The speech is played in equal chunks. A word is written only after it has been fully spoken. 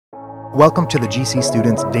Welcome to the GC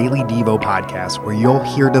Students Daily Devo podcast, where you'll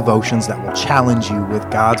hear devotions that will challenge you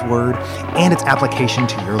with God's Word and its application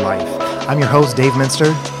to your life. I'm your host, Dave Minster,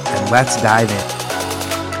 and let's dive in.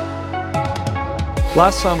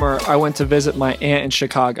 Last summer, I went to visit my aunt in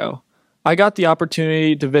Chicago. I got the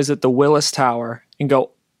opportunity to visit the Willis Tower and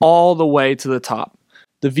go all the way to the top.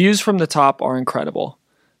 The views from the top are incredible.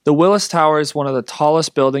 The Willis Tower is one of the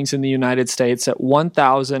tallest buildings in the United States at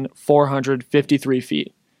 1,453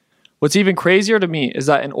 feet. What's even crazier to me is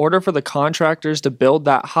that in order for the contractors to build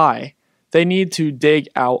that high, they need to dig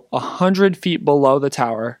out 100 feet below the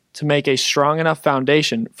tower to make a strong enough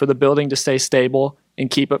foundation for the building to stay stable and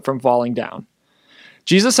keep it from falling down.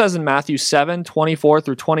 Jesus says in Matthew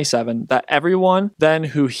 7:24-27 that everyone then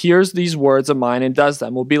who hears these words of mine and does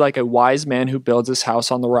them will be like a wise man who builds his house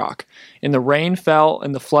on the rock. And the rain fell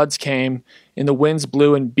and the floods came and the winds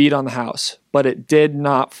blew and beat on the house, but it did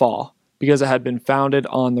not fall, because it had been founded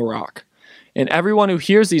on the rock. And everyone who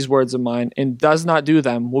hears these words of mine and does not do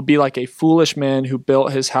them will be like a foolish man who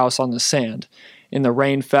built his house on the sand. And the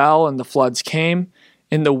rain fell, and the floods came,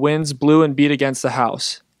 and the winds blew and beat against the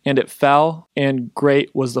house. And it fell, and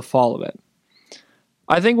great was the fall of it.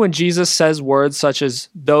 I think when Jesus says words such as,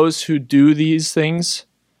 those who do these things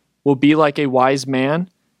will be like a wise man,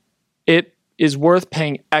 it is worth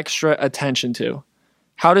paying extra attention to.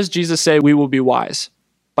 How does Jesus say we will be wise?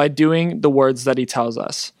 By doing the words that he tells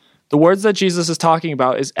us. The words that Jesus is talking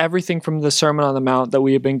about is everything from the Sermon on the Mount that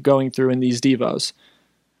we have been going through in these devos.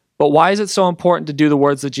 But why is it so important to do the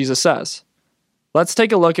words that Jesus says? Let's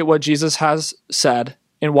take a look at what Jesus has said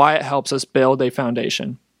and why it helps us build a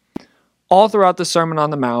foundation. All throughout the Sermon on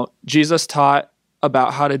the Mount, Jesus taught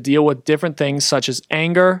about how to deal with different things such as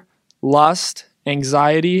anger, lust,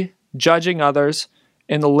 anxiety, judging others,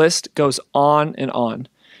 and the list goes on and on.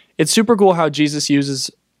 It's super cool how Jesus uses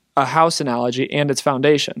a house analogy and its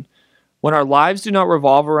foundation. When our lives do not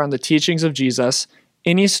revolve around the teachings of Jesus,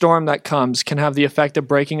 any storm that comes can have the effect of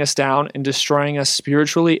breaking us down and destroying us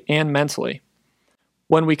spiritually and mentally.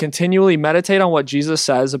 When we continually meditate on what Jesus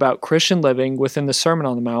says about Christian living within the Sermon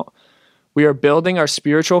on the Mount, we are building our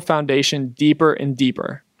spiritual foundation deeper and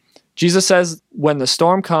deeper. Jesus says, when the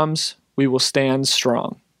storm comes, we will stand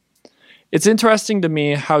strong. It's interesting to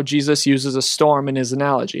me how Jesus uses a storm in his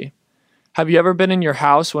analogy. Have you ever been in your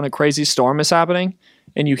house when a crazy storm is happening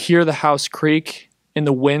and you hear the house creak and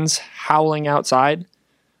the winds howling outside?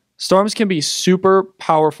 Storms can be super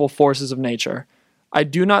powerful forces of nature. I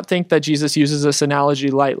do not think that Jesus uses this analogy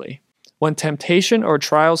lightly. When temptation or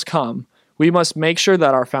trials come, we must make sure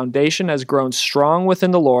that our foundation has grown strong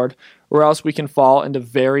within the Lord, or else we can fall into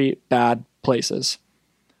very bad places.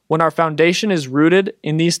 When our foundation is rooted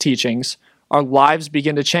in these teachings, our lives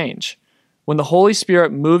begin to change. When the Holy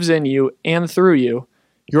Spirit moves in you and through you,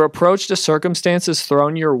 your approach to circumstances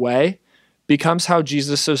thrown your way becomes how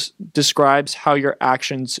Jesus describes how your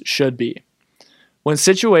actions should be. When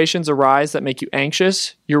situations arise that make you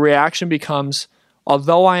anxious, your reaction becomes,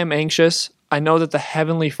 although I am anxious, I know that the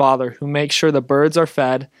Heavenly Father, who makes sure the birds are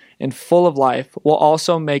fed and full of life, will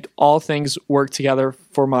also make all things work together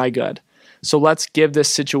for my good. So let's give this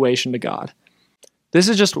situation to God. This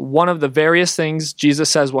is just one of the various things Jesus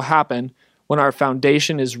says will happen when our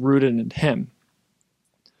foundation is rooted in Him.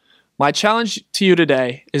 My challenge to you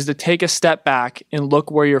today is to take a step back and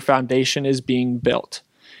look where your foundation is being built.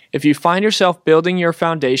 If you find yourself building your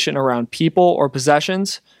foundation around people or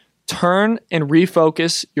possessions, turn and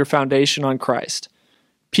refocus your foundation on Christ.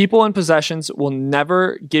 People and possessions will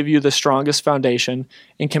never give you the strongest foundation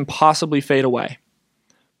and can possibly fade away.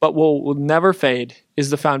 But what will never fade is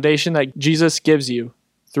the foundation that Jesus gives you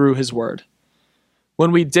through His Word.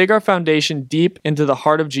 When we dig our foundation deep into the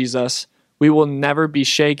heart of Jesus, we will never be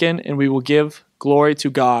shaken, and we will give glory to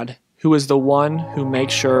God, who is the one who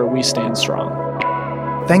makes sure we stand strong.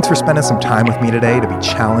 Thanks for spending some time with me today to be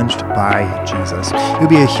challenged by Jesus. It would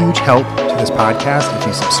be a huge help to this podcast if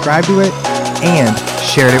you subscribe to it and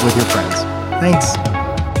shared it with your friends. Thanks.